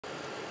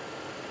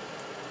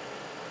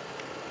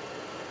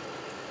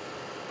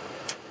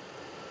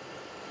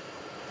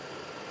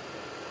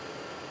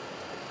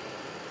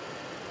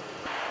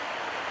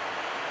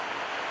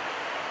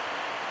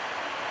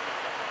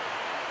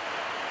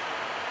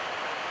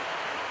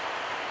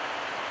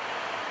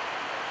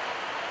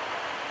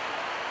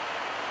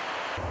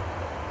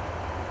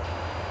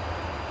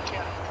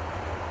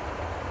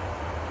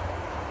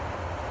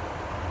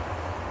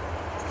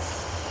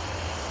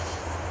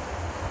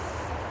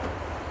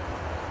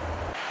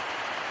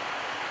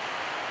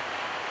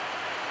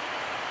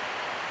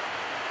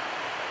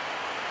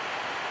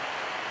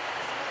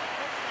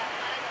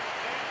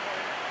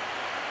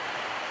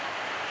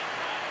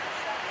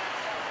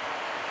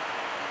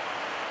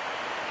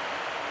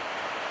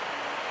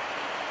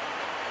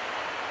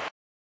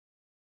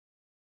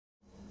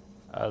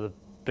The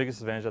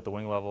biggest advantage at the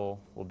wing level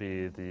will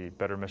be the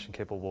better mission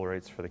capable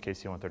rates for the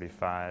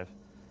KC-135,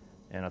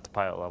 and at the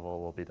pilot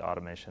level will be the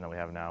automation that we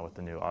have now with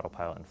the new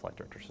autopilot and flight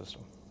director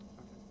system.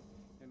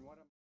 Okay. And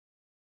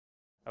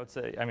I would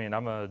say,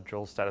 I'm a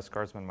dual status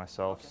guardsman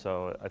myself, okay.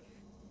 so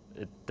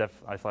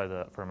I fly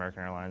for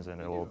American Airlines,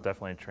 and it will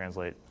definitely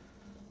translate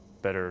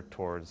better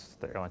towards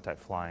the airline type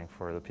flying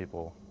for the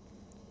people,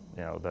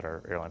 that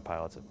are airline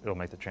pilots. It'll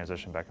make the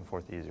transition back and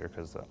forth easier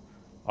because the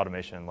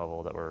automation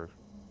level that we're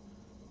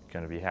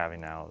going to be having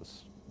now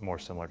is more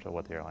similar to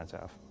what the airlines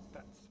have.